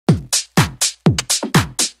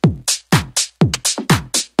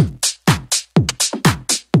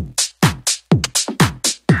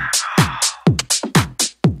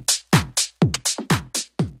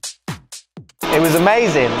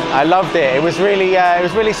amazing. I loved it. It was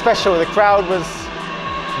really special. The crowd was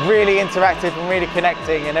really interactive and really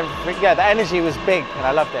connecting, and everything. Yeah, the energy was big, and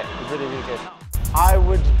I loved it. It was really, really good. I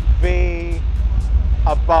would be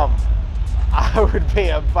a bum. I would be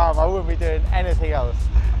a bum. I wouldn't be doing anything else.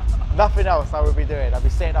 Nothing else I would be doing. I'd be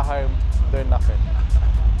sitting at home doing nothing.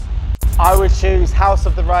 I would choose House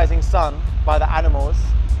of the Rising Sun by the Animals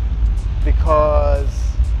because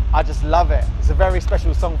I just love it. It's a very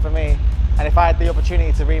special song for me, and if I had the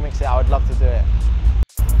opportunity to remix it, I would love to do it.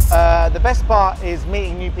 The best part is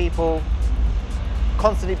meeting new people,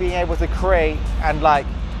 constantly being able to create, and like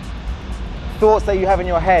thoughts that you have in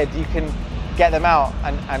your head, you can get them out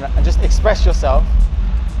and just express yourself.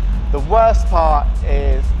 The worst part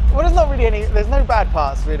is, well, there's not really any, there's no bad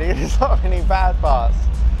parts really, there's not any bad parts.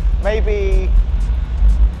 Maybe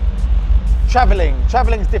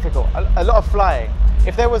traveling's difficult, a lot of flying.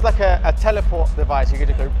 If there was like a teleport device, you could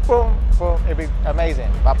just go boom, boom, it'd be amazing.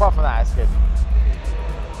 But apart from that, it's good.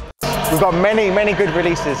 We've got many good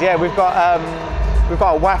releases. Yeah, we've got a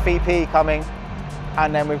WAF EP coming,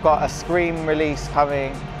 and then we've got a Scream release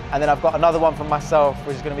coming, and then I've got another one from myself,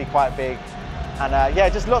 which is going to be quite big. And yeah,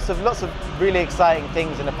 just lots of really exciting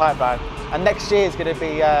things in the pipeline. And next year is going to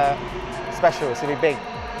be special. It's going to be big.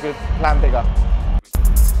 Good, plan bigger.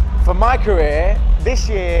 For my career, this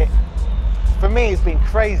year, for me, it's been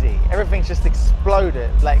crazy. Everything's just exploded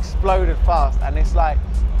fast, and it's like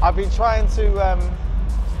I've been trying to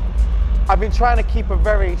keep a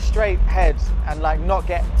very straight head and like not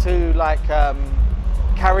get too like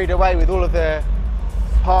carried away with all of the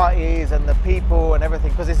parties and the people and everything,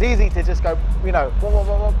 because it's easy to just go, you know,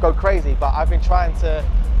 go crazy. But I've been trying to,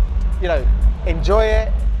 you know, enjoy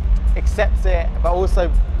it, accept it, but also,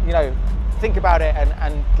 you know, think about it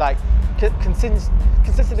and like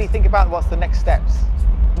consistently think about what's the next steps.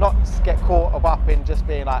 Not get caught up in just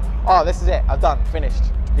being like, oh, this is it, I've done,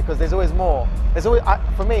 finished. Because there's always more. There's always,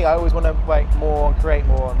 for me, I always want to make more and create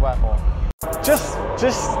more and work more. Just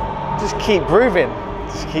keep grooving.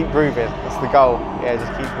 Just keep grooving. That's the goal. Yeah,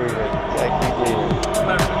 just keep grooving. Yeah, keep grooving.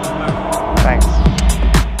 Thanks.